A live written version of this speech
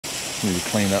Need to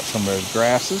clean up some of those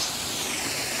grasses.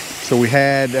 So we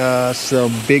had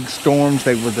some big storms.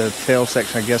 They were the tail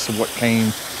section, I guess, of what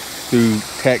came through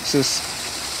Texas.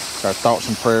 So our thoughts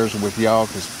and prayers are with y'all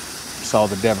because saw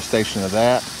the devastation of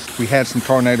that. We had some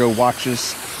tornado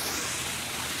watches.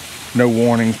 No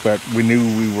warnings, but we knew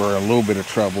we were in a little bit of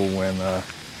trouble when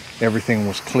everything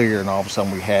was clear and all of a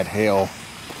sudden we had hail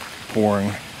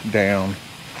pouring down.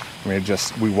 I mean,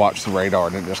 we watched the radar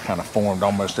and it just kind of formed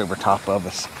almost over top of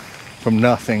us from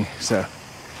nothing. So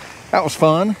that was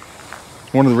fun.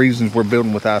 One of the reasons we're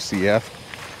building with ICF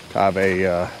to have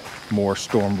a more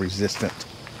storm resistant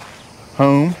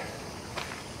home.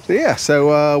 So yeah,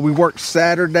 so we worked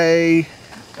Saturday,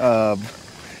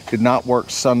 did not work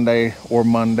Sunday or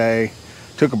Monday.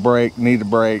 Took a break, need a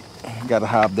break. Got to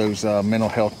have those mental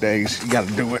health days. You got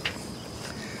to do it.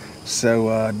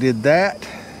 So did that,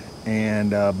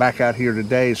 and back out here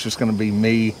today. It's just going to be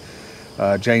me,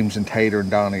 James and Tater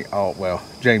and Donnie. Oh well,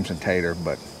 James and Tater,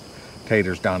 but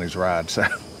Tater's Donnie's ride. So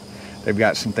they've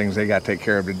got some things they got to take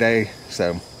care of today.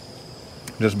 So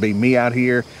just be me out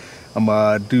here. I'm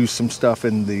gonna do some stuff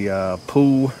in the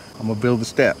pool. I'm gonna build the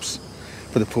steps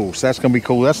for the pool. So that's gonna be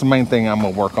cool. That's the main thing I'm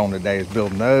gonna work on today, is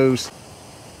building those.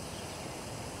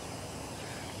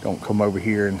 Don't come over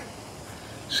here and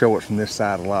show it from this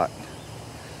side a lot.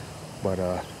 But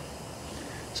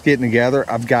it's getting together.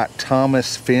 I've got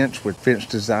Thomas Finch with Finch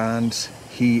Designs.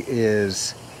 He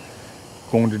is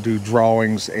going to do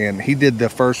drawings, and he did the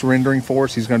first rendering for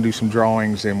us. He's going to do some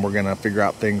drawings, and we're going to figure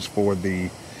out things for the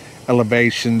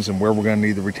elevations and where we're going to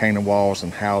need the retaining walls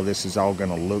and how this is all going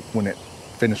to look when it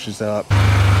finishes up.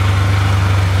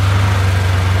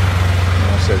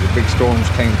 So the big storms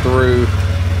came through.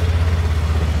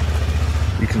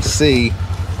 You can see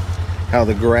how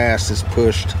the grass is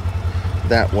pushed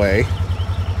that way,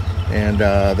 and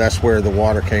that's where the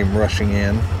water came rushing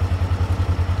in.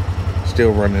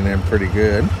 Still running in pretty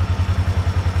good.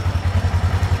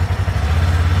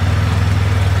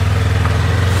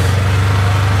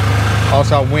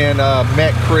 Also, I went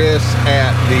met Chris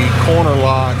at the corner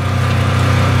lot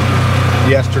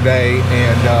yesterday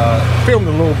and filmed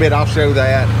a little bit. I'll show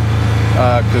that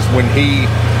because when he,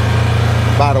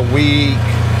 about a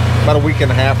week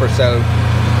and a half or so,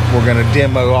 we're going to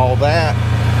demo all that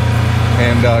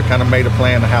and kind of made a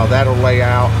plan of how that'll lay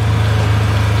out.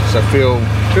 So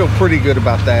feel pretty good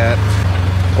about that.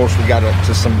 Of course, we got up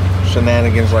to some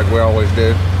shenanigans like we always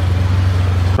do.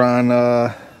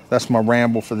 That's my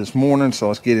ramble for this morning, so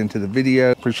let's get into the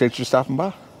video. Appreciate you stopping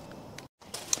by.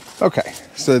 Okay,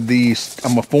 so I'm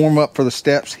gonna form up for the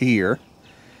steps here,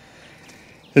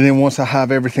 and then once I have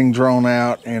everything drawn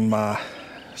out and my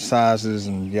sizes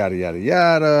and yada yada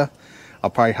yada, I'll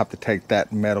probably have to take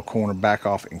that metal corner back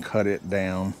off and cut it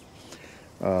down.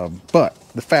 But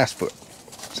the fast foot,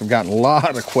 so I've gotten a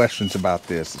lot of questions about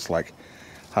this. It's like,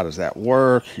 how does that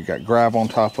work? You got gravel on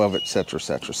top of it, etc.,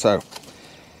 etc. So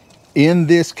in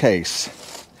this case,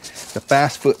 the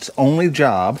fast foot's only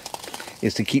job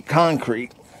is to keep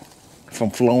concrete from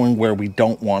flowing where we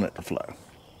don't want it to flow.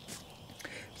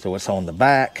 So it's on the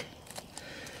back,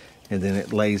 and then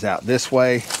it lays out this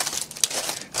way.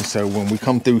 And so when we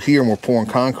come through here and we're pouring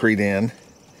concrete in,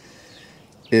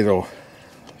 it'll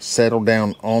settle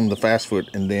down on the fast foot,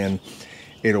 and then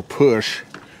it'll push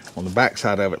on the back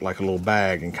side of it like a little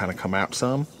bag and kind of come out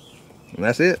some. And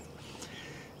that's it.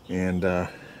 And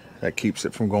that keeps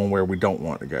it from going where we don't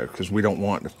want to go, because we don't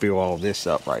want to fill all this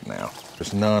up right now.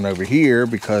 There's none over here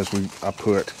because I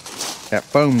put that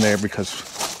foam there because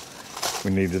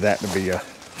we needed that to be a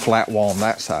flat wall on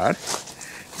that side.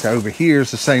 So over here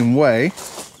is the same way.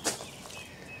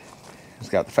 It's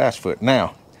got the fast foot.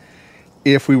 Now,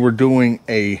 if we were doing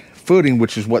a footing,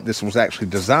 which is what this was actually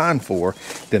designed for,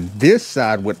 then this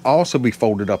side would also be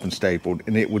folded up and stapled,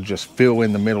 and it would just fill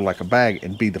in the middle like a bag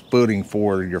and be the footing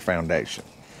for your foundation.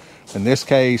 In this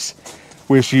case,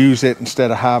 we just use it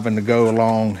instead of having to go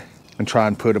along and try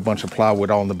and put a bunch of plywood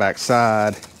on the back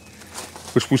side,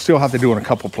 which we still have to do in a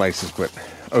couple places, but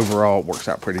overall it works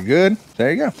out pretty good. There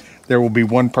you go. There will be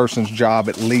one person's job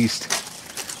at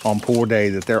least on poor day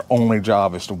that their only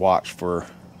job is to watch for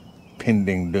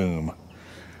pending doom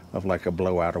of like a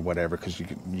blowout or whatever, because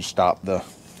you stop the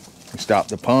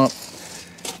pump,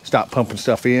 stop pumping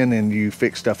stuff in, and you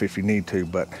fix stuff if you need to.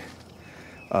 But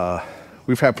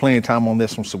we've had plenty of time on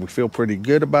this one, so we feel pretty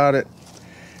good about it.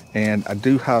 And I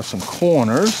do have some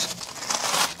corners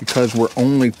because we're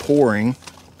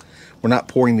not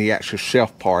pouring the actual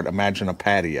shelf part. Imagine a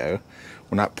patio.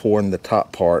 We're not pouring the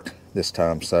top part this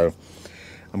time. So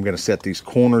I'm going to set these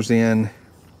corners in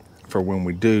for when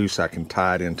we do, so I can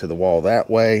tie it into the wall that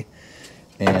way.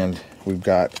 And we've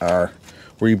got our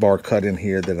rebar cut in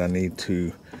here that I need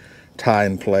to tie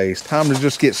in place. Time to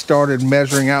just get started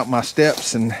measuring out my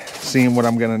steps and seeing what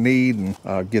I'm gonna need,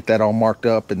 and get that all marked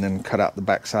up, and then cut out the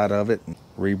back side of it, and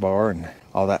rebar and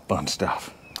all that fun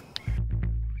stuff.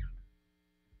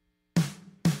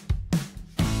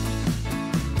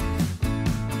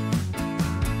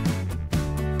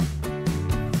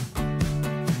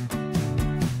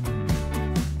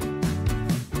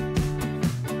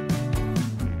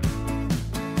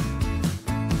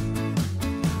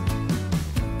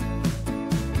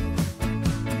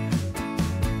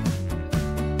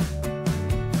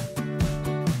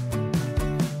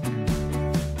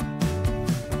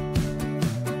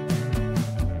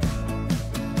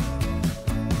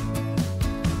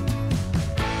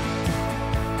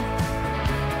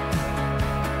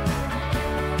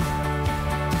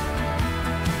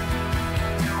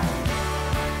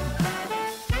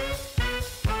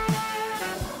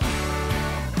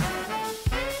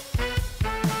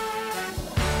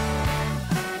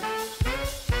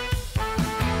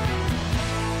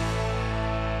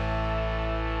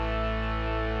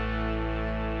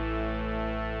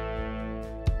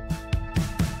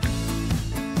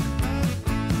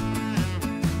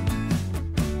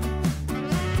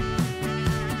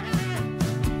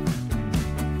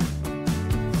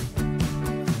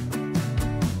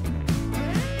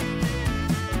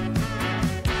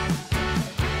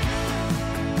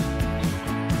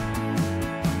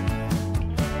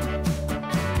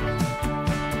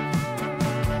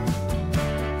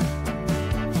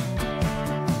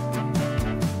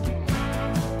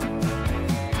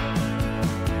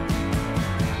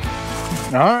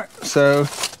 All right, so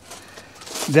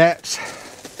that's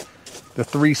the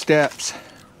 3 steps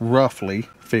roughly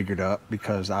figured up,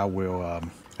 because I will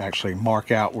actually mark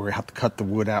out where I have to cut the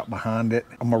wood out behind it.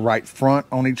 I'm gonna write front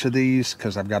on each of these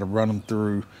because I've got to run them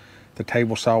through the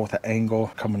table saw with an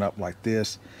angle coming up like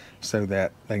this, so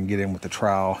that they can get in with the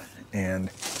trowel and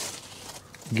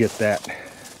get that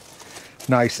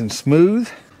nice and smooth.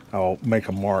 I'll make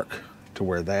a mark to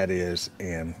where that is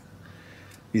and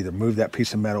either move that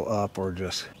piece of metal up or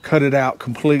just cut it out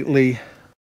completely.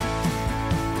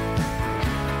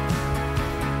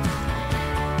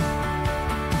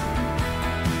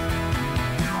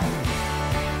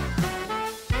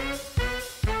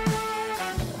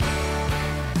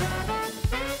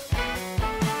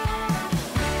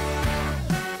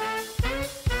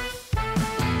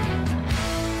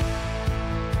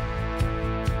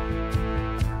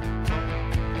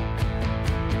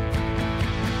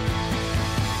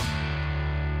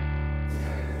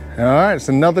 All right, it's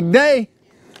another day.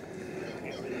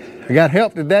 I got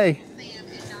help today.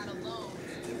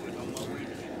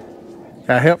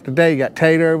 Got help today. Got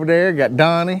Tater over there, got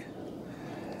Donnie.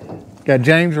 Got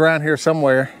James around here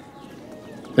somewhere,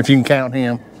 if you can count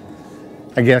him.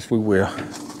 I guess we will.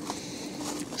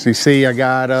 So you see, I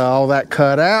got all that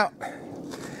cut out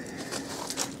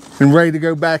and ready to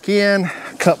go back in.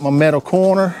 Cut my metal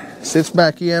corner, sits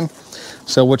back in.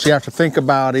 So what you have to think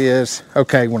about is,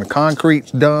 okay, when the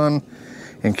concrete's done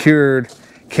and cured,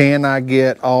 can I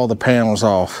get all the panels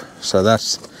off? So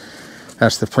that's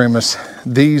the premise.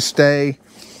 These stay,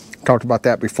 talked about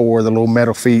that before, the little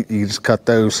metal feet, you just cut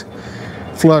those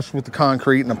flush with the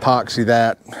concrete and epoxy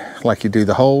that like you do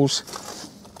the holes.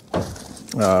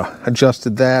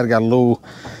 Adjusted that, I got a little,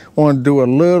 want to do a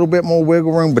little bit more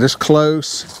wiggle room, but it's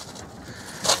close.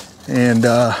 And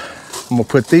I'm gonna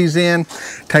put these in.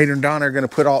 Tater and Donna are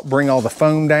gonna bring all the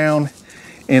foam down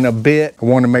in a bit. I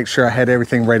want to make sure I had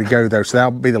everything ready to go though, so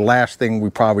that'll be the last thing we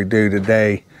probably do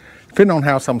today, depending on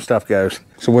how some stuff goes.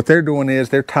 So what they're doing is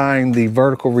they're tying the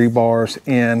vertical rebars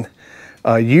in,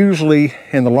 usually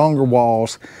in the longer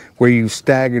walls where you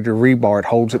staggered your rebar, it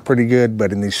holds it pretty good,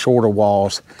 but in these shorter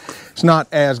walls, it's not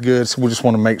as good, so we just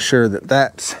want to make sure that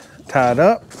that's tied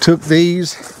up. Took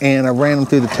these and I ran them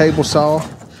through the table saw.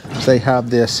 They have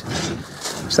this,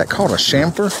 is that called a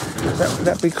chamfer? Would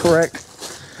that be correct?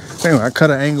 Anyway, I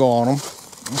cut an angle on them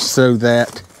so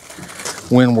that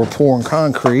when we're pouring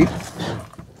concrete,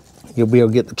 you'll be able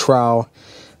to get the trowel.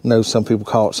 I know some people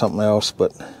call it something else,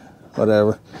 but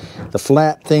whatever. The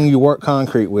flat thing you work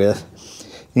concrete with,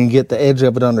 you can get the edge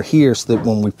of it under here so that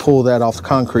when we pull that off the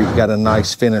concrete, you got a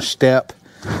nice finished step.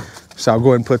 So I'll go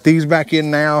ahead and put these back in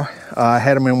now. I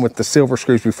had them in with the silver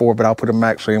screws before, but I'll put them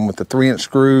actually in with the 3-inch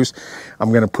screws.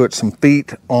 I'm gonna put some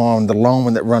feet on the long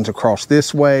one that runs across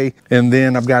this way. And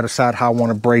then I've got to decide how I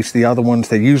wanna brace the other ones.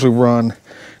 They usually run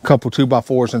a couple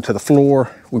 2x4s into the floor.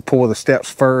 We pour the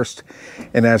steps first.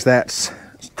 And as that's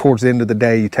towards the end of the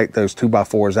day, you take those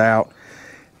 2x4s out,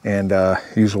 and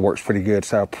usually works pretty good.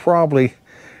 So I probably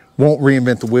won't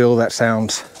reinvent the wheel. That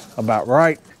sounds about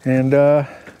right. And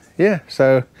yeah,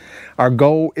 so our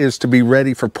goal is to be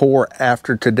ready for pour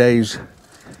after today's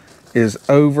is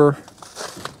over.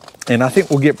 And I think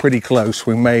we'll get pretty close.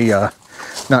 We may,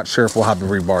 not sure if we'll have the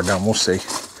rebar done. We'll see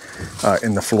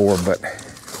in the floor. But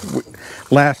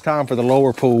last time for the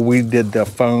lower pool, we did the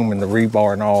foam and the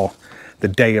rebar and all the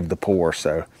day of the pour.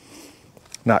 So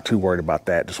not too worried about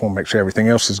that. Just want to make sure everything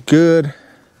else is good.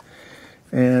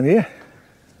 And yeah,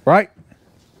 right?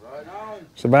 Right on.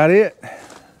 That's about it.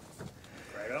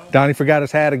 Right on. Donnie forgot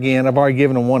his hat again. I've already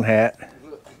given him one hat.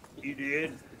 You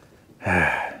did?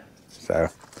 So.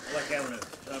 I like having a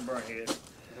sunburn head.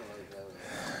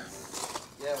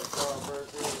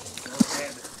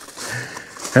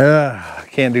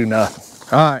 Can't do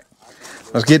nothing. All right,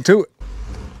 let's get to it.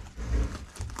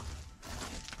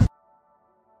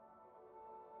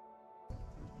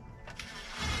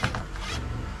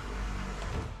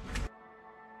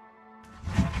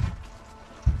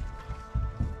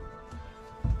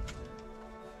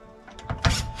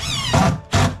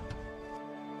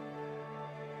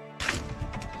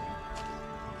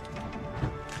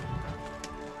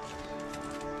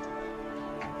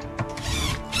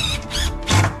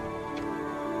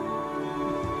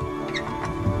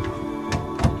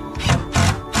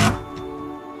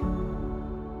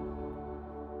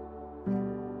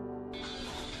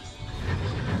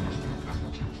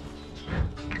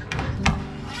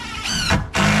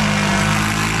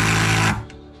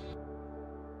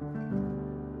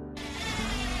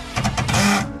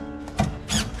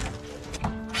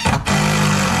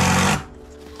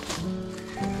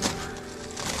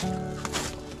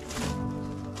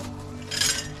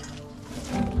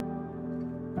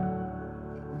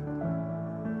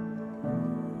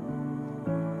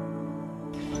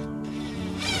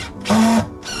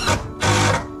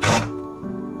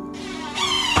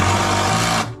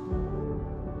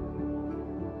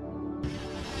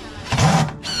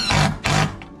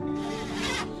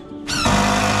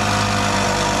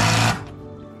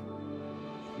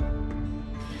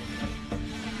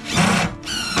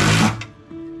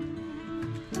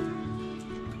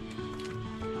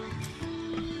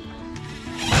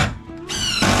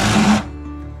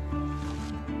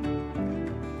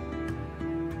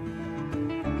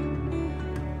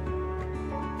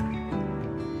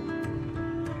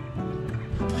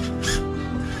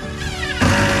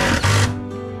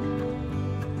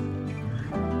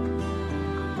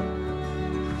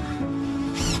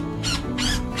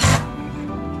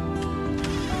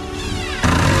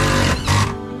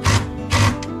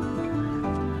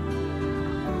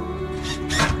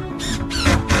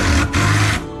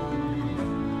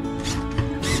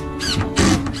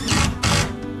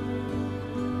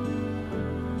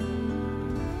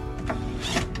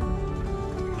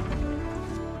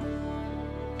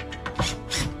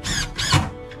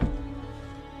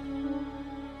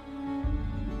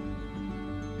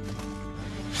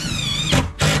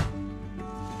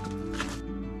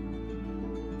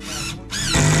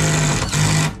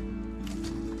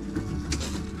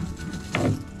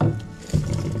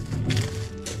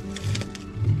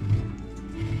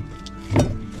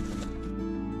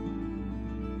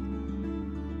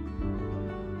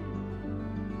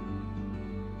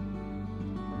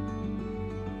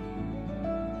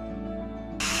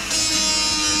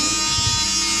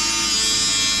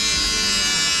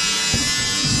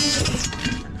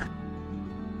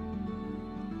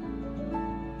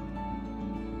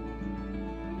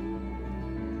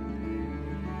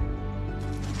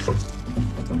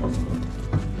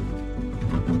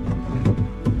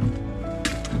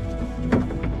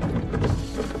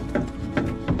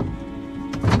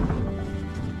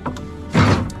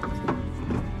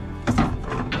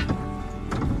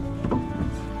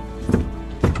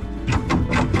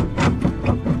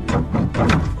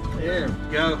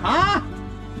 Go, huh?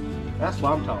 That's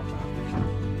what I'm talking about.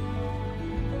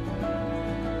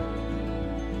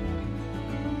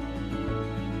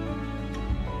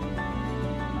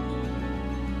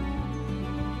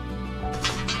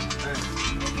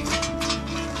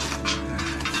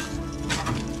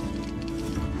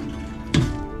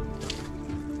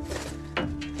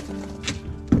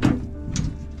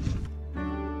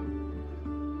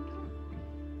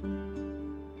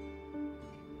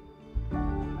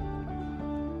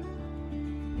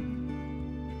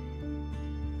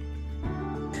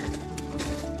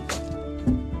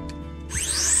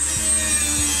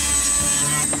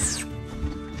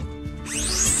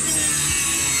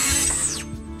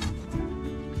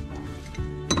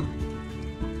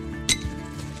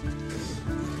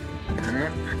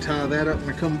 Tie that up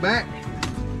when I come back.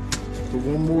 Put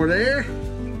one more there.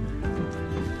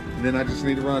 And then I just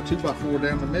need to run a 2x4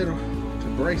 down the middle to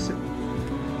brace it.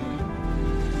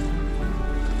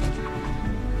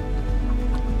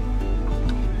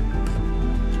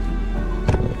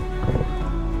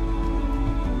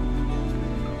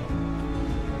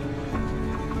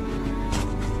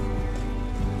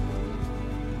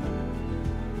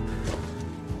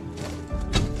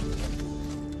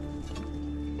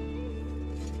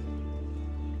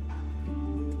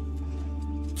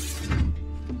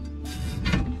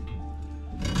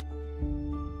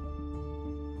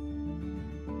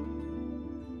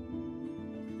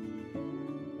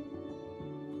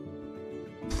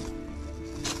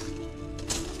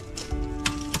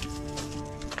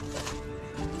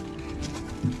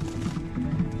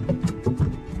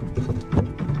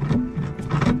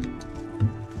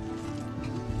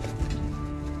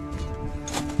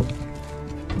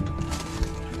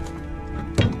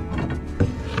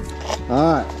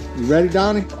 All right, you ready,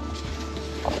 Donnie?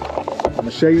 I'm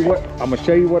gonna show you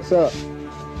what's up.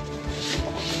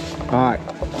 All right,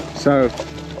 so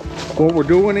what we're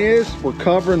doing is we're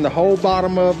covering the whole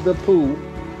bottom of the pool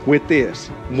with this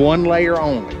one layer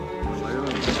only.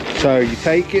 So you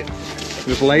take it,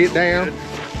 just lay it down,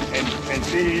 and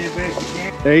fit it in best you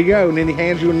can. there you go, and then he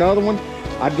hands you another one.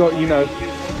 I'd go, you know,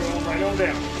 Right on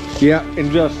down. yeah,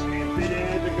 and just And fit in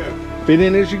as you go. fit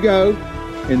in as you go,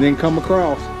 and then come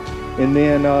across. And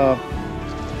then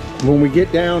when we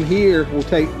get down here, we'll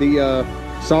take the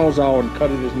Sawzall and cut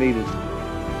it as needed.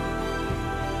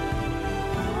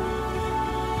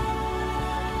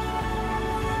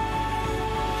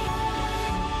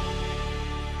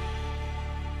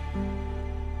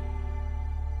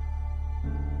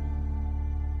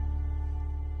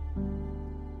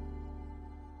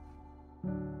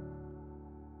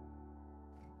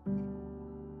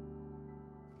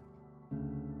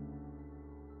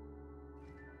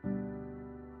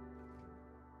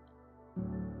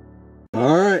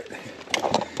 All right,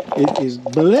 it is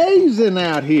blazing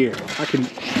out here.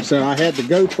 So I had the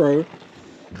GoPro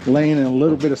laying in a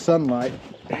little bit of sunlight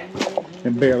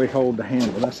and barely hold the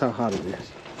handle. That's how hot it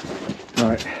is. All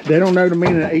right, they don't know the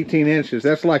meaning of 18 inches.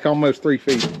 That's like almost 3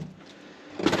 feet.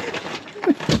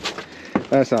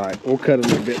 That's all right, we'll cut a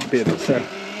little bit. So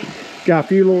got a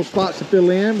few little spots to fill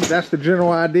in, but that's the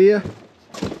general idea.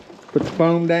 Put the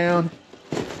foam down.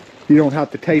 You don't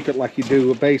have to tape it like you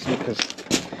do a basement because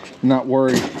I'm not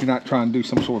worried. You're not trying to do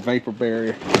some sort of vapor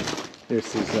barrier.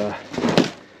 This is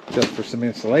just for some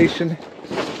insulation.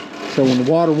 So when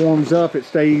the water warms up, it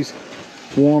stays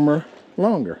warmer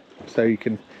longer. So you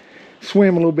can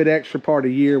swim a little bit extra part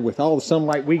of the year with all the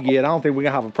sunlight we get. I don't think we're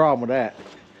gonna have a problem with that.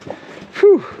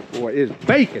 Whew, boy, it's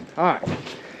baking. All right.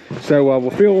 So we'll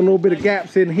fill a little bit of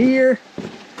gaps in here.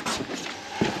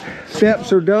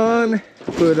 Steps are done.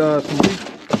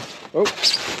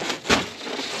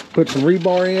 Put some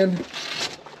rebar in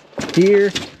here.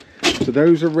 So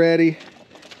those are ready.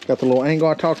 Got the little angle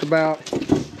I talked about.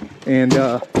 And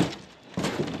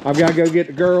I've got to go get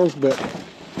the girls, but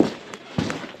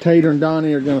Tater and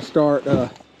Donnie are going to start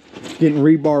getting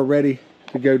rebar ready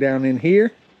to go down in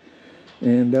here.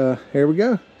 And here we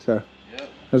go. So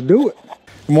let's do it.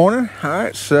 Good morning. All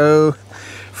right, so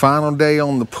final day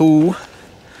on the pool.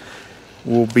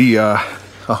 We'll be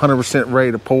 100%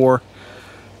 ready to pour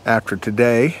after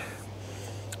today.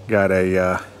 Got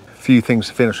a few things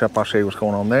to finish up. I'll show you what's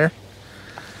going on there.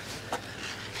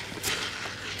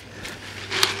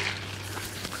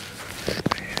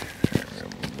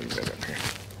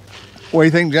 What do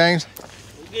you think, James?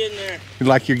 We're getting there. You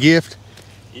like your gift?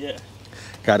 Yeah.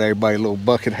 Got everybody little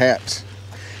bucket hats.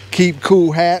 Keep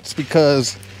cool hats,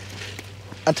 because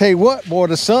I tell you what, boy,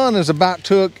 the sun has about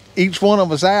took each one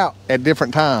of us out at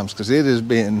different times because it has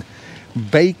been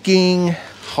baking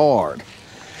hard.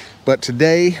 But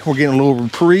today we're getting a little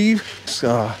reprieve. It's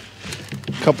a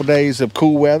couple days of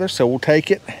cool weather, so we'll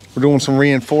take it. We're doing some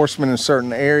reinforcement in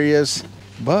certain areas,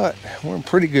 but we're in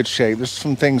pretty good shape. There's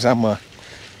some things I'm gonna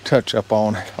touch up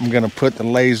on. I'm gonna put the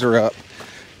laser up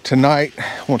tonight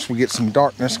once we get some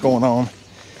darkness going on,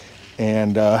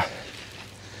 and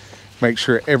make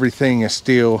sure everything is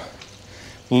still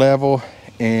level,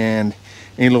 and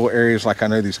any little areas, like I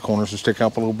know these corners will stick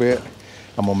up a little bit,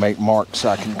 I'm gonna make marks so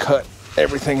I can cut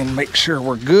everything and make sure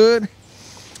we're good.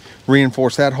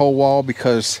 Reinforce that whole wall,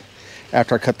 because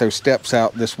after I cut those steps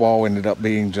out, this wall ended up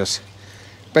being just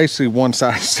basically one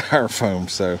side of styrofoam,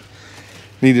 so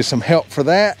needed some help for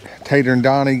that. Tater and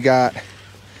Donnie got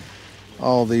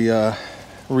all the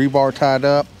rebar tied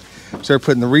up, so they're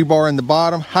putting the rebar in the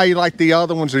bottom. How you like the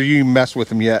other ones, or you even mess with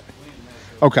them yet?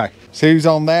 Okay, so he's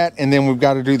on that, and then we've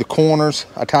got to do the corners.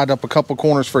 I tied up a couple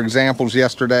corners for examples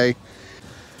yesterday,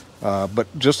 but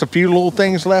just a few little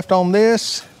things left on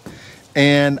this,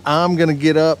 and I'm gonna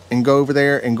get up and go over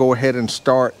there and go ahead and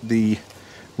start the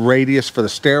radius for the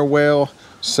stairwell,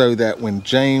 so that when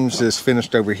James is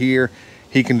finished over here,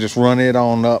 he can just run it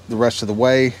on up the rest of the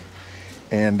way.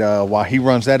 And while he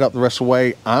runs that up the rest of the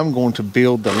way, I'm going to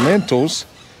build the lintels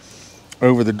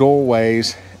over the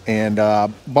doorways, and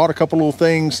bought a couple little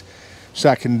things so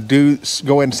I can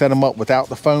go ahead and set them up without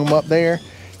the foam up there,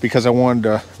 because I wanted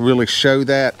to really show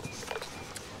that,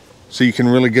 so you can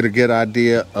really get a good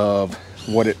idea of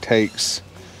what it takes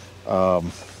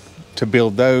to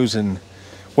build those and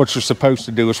what you're supposed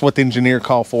to do. It's what the engineer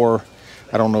called for.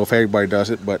 I don't know if everybody does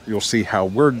it, but you'll see how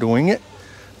we're doing it.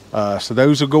 So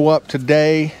those will go up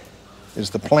today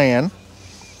is the plan,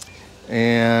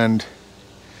 and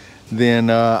then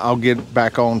I'll get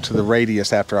back on to the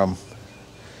radius after I'm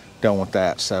done with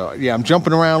that. So yeah, I'm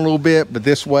jumping around a little bit, but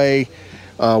this way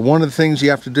One of the things you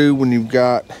have to do when you've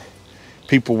got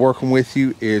people working with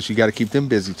you is you got to keep them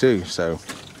busy too. So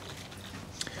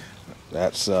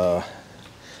that's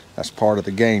part of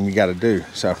the game you got to do.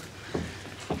 So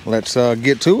let's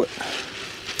get to it.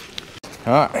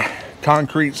 All right,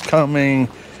 concrete's coming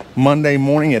Monday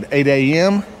morning at 8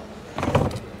 a.m.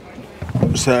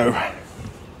 So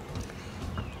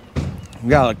we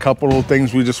got a couple little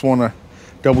things we just want to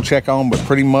double check on, but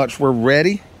pretty much we're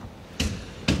ready.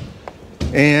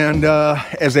 And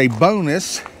as a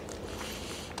bonus,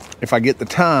 if I get the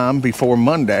time before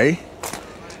Monday,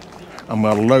 I'm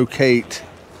going to locate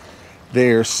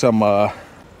there's some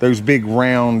those big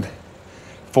round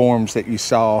forms that you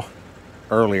saw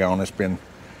early on. It's been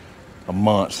a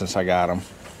month since I got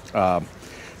them.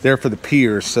 They're for the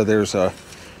piers. So there's a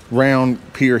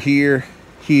round pier here,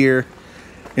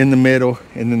 in the middle,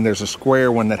 and then there's a square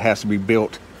one that has to be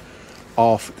built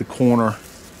off the corner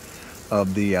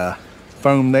of the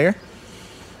foam there.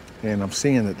 And I'm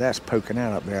seeing that that's poking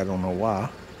out up there. I don't know why.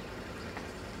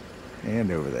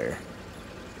 And over there.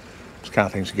 It's kind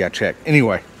of things you got to check.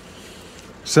 Anyway,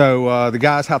 so the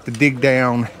guys have to dig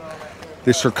down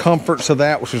the circumference of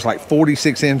that, which is like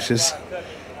 46 inches,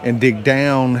 and dig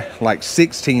down like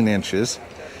 16 inches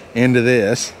into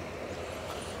this,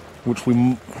 which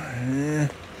we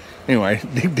anyway,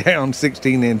 dig down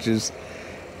 16 inches,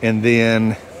 and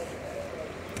then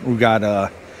we got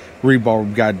a rebar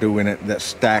we've got to do in it that's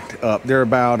stacked up. They're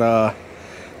about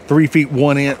 3 feet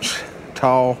 1 inch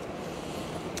tall.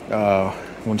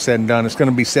 When said and done, it's going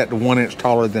to be set to 1 inch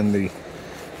taller than the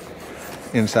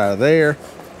inside of there.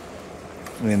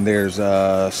 And there's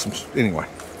anyway,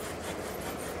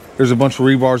 there's a bunch of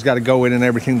rebars got to go in and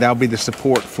everything. That'll be the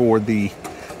support for the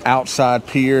outside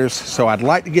piers. So I'd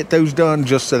like to get those done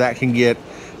just so that can get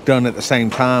done at the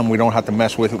same time. We don't have to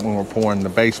mess with it when we're pouring the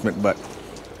basement, but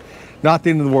not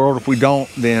the end of the world. If we don't,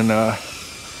 then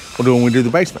we'll do when we do the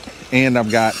basement. And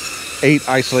I've got 8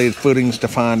 isolated footings to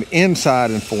find inside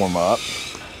and form up.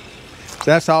 So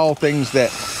that's all things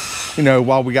that, you know,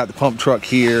 while we got the pump truck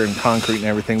here and concrete and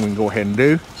everything, we can go ahead and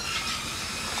do.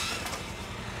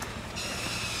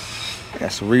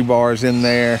 Got some rebars in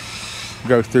there.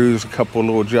 Go through, there's a couple of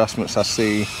little adjustments I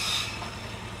see.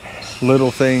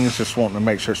 Little things, just wanting to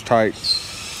make sure it's tight.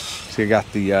 So you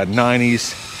got the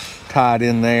 90s tied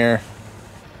in there.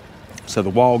 So the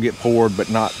wall get poured, but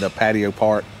not the patio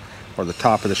part or the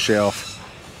top of the shelf.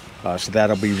 So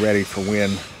that'll be ready for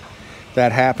when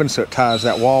that happens. So it ties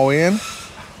that wall in.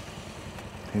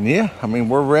 And yeah, I mean,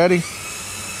 we're ready.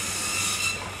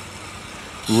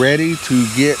 Ready to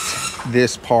get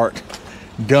this part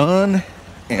done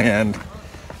and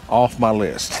off my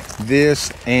list.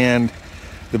 This and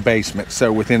the basement.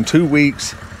 So within 2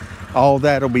 weeks, all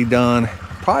that'll be done.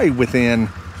 Probably within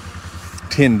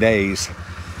 10 days,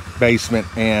 basement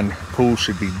and pool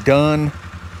should be done.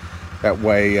 That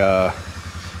way,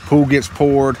 pool gets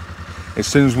poured. As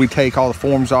soon as we take all the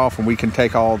forms off and we can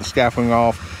take all the scaffolding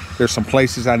off, there's some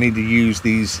places I need to use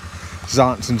these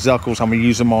zonts and zuckles. I'm gonna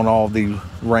use them on all the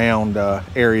round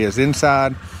areas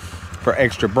inside for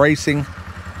extra bracing,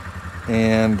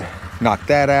 and knock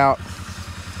that out.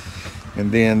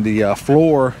 And then the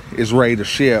floor is ready to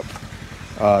ship.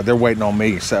 They're waiting on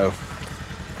me. So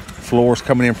floor's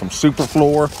coming in from Super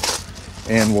Floor,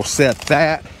 and we'll set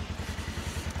that.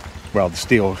 Well, the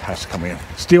steel has to come in.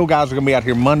 Steel guys are gonna be out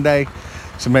here Monday,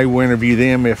 so maybe we'll interview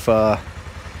them if I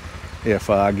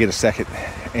get a second.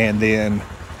 And then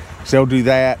so they'll do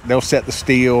that. They'll set the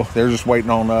steel. They're just waiting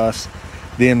on us.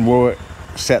 Then we'll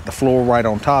set the floor right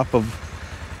on top of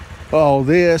all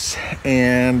this,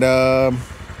 and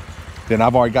then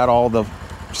I've already got all the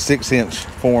 6-inch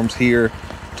forms here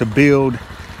to build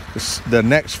the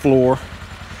next floor,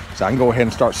 so I can go ahead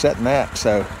and start setting that.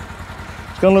 So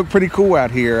it's gonna look pretty cool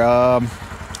out here. I'll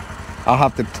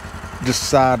have to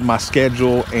decide my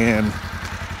schedule and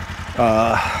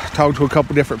talk to a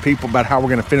couple different people about how we're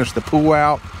gonna finish the pool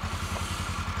out,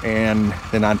 and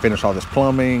then I'd finish all this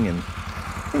plumbing and,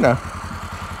 you know,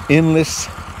 endless,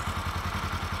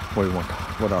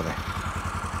 what are they?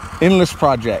 Endless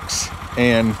projects.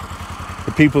 And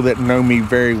the people that know me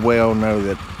very well know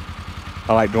that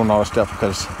I like doing all this stuff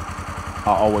because I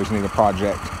always need a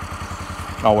project.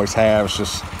 Always have. It's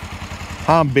just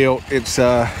how I'm built. It's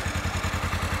one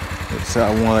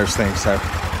of those things. So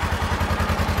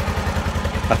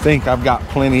I think I've got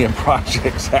plenty of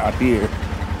projects out here.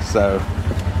 So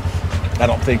I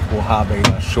don't think we'll have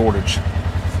a shortage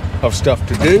of stuff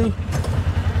to do.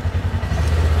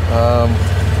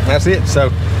 That's it. So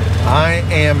I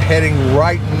am heading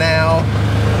right now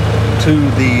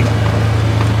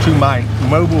to my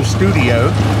mobile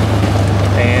studio,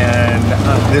 And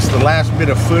this is the last bit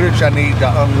of footage I need to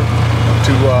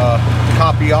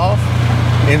copy off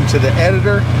into the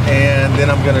editor, and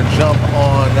then I'm going to jump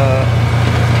on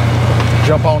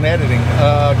editing.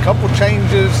 A couple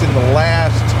changes in the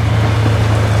last.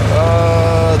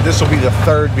 This will be the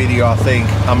third video, I think.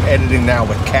 I'm editing now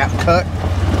with CapCut.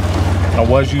 I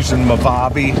was using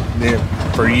Movavi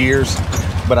for years,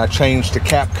 but I changed to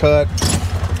CapCut.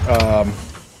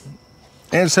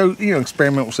 And so, you know,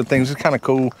 experiment with some things. It's kind of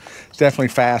cool. It's definitely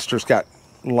faster. It's got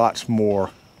lots more,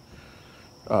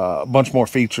 a bunch more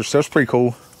features. So it's pretty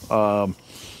cool.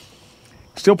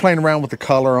 Still playing around with the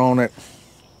color on it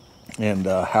and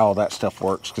how that stuff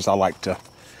works, because I like to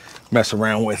mess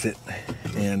around with it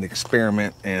and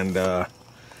experiment. And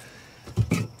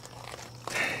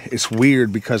it's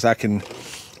weird because I can,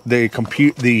 the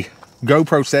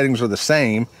GoPro settings are the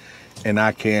same, and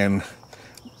I can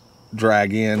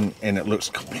drag in and it looks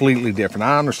completely different.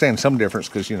 I understand some difference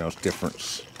because, you know, it's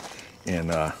difference in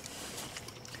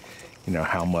you know,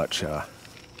 how much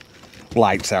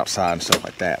lights outside and stuff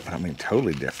like that, but I mean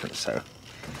totally different. So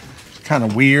it's kind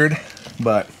of weird,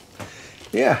 but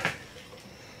yeah.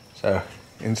 So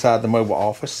inside the mobile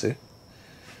office, see,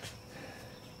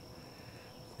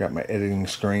 got my editing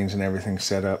screens and everything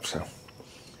set up. So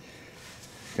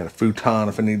got a futon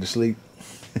if I need to sleep.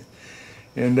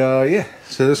 And yeah,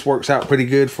 so this works out pretty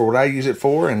good for what I use it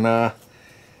for, and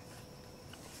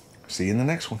see you in the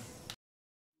next one.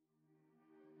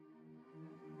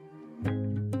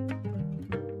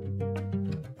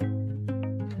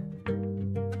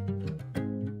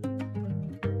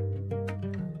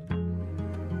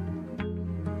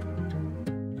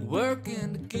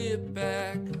 Working to get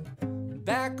back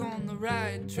on the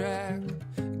right track,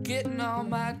 getting all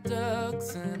my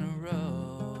ducks in a row.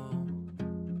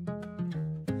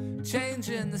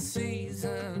 Changing the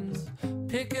seasons,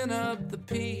 picking up the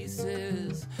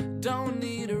pieces, don't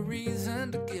need a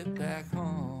reason to get back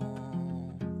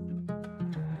home.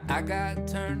 I got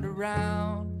turned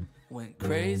around, went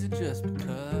crazy just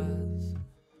because.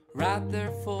 Right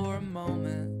there for a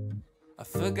moment, I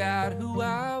forgot who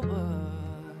I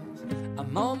was.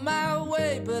 I'm on my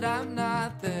way, but I'm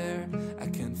not there. I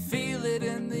can feel it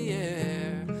in the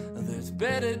air. There's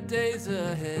better days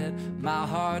ahead. My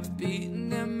heart's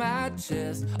beating in my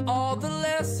chest. All the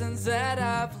lessons that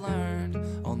I've learned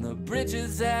on the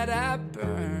bridges that I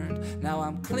burned. Now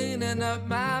I'm cleaning up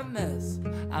my mess.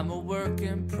 I'm a work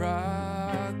in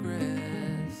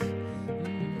progress.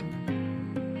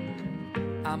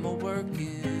 I'm a work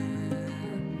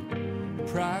in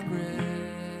progress.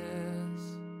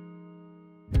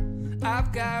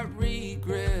 I've got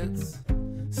regrets,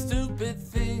 stupid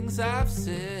things I've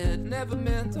said, never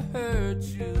meant to hurt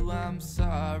you. I'm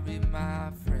sorry,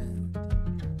 my friend.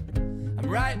 I'm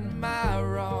righting my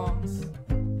wrongs.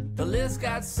 The list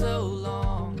got so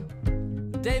long.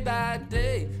 Day by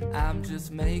day, I'm just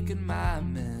making my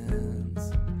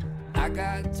amends. I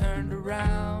got turned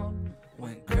around,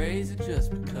 went crazy just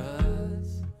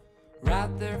because. Right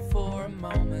there for a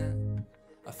moment,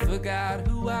 I forgot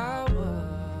who I was.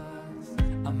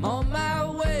 I'm on my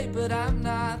way, but I'm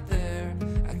not there.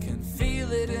 I can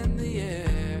feel it in the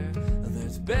air.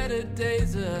 There's better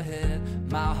days ahead.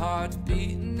 My heart's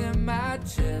beating in my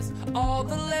chest. All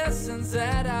the lessons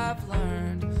that I've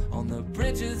learned on the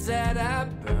bridges that I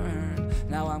burned.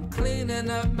 Now I'm cleaning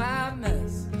up my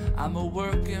mess. I'm a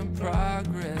work in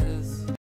progress.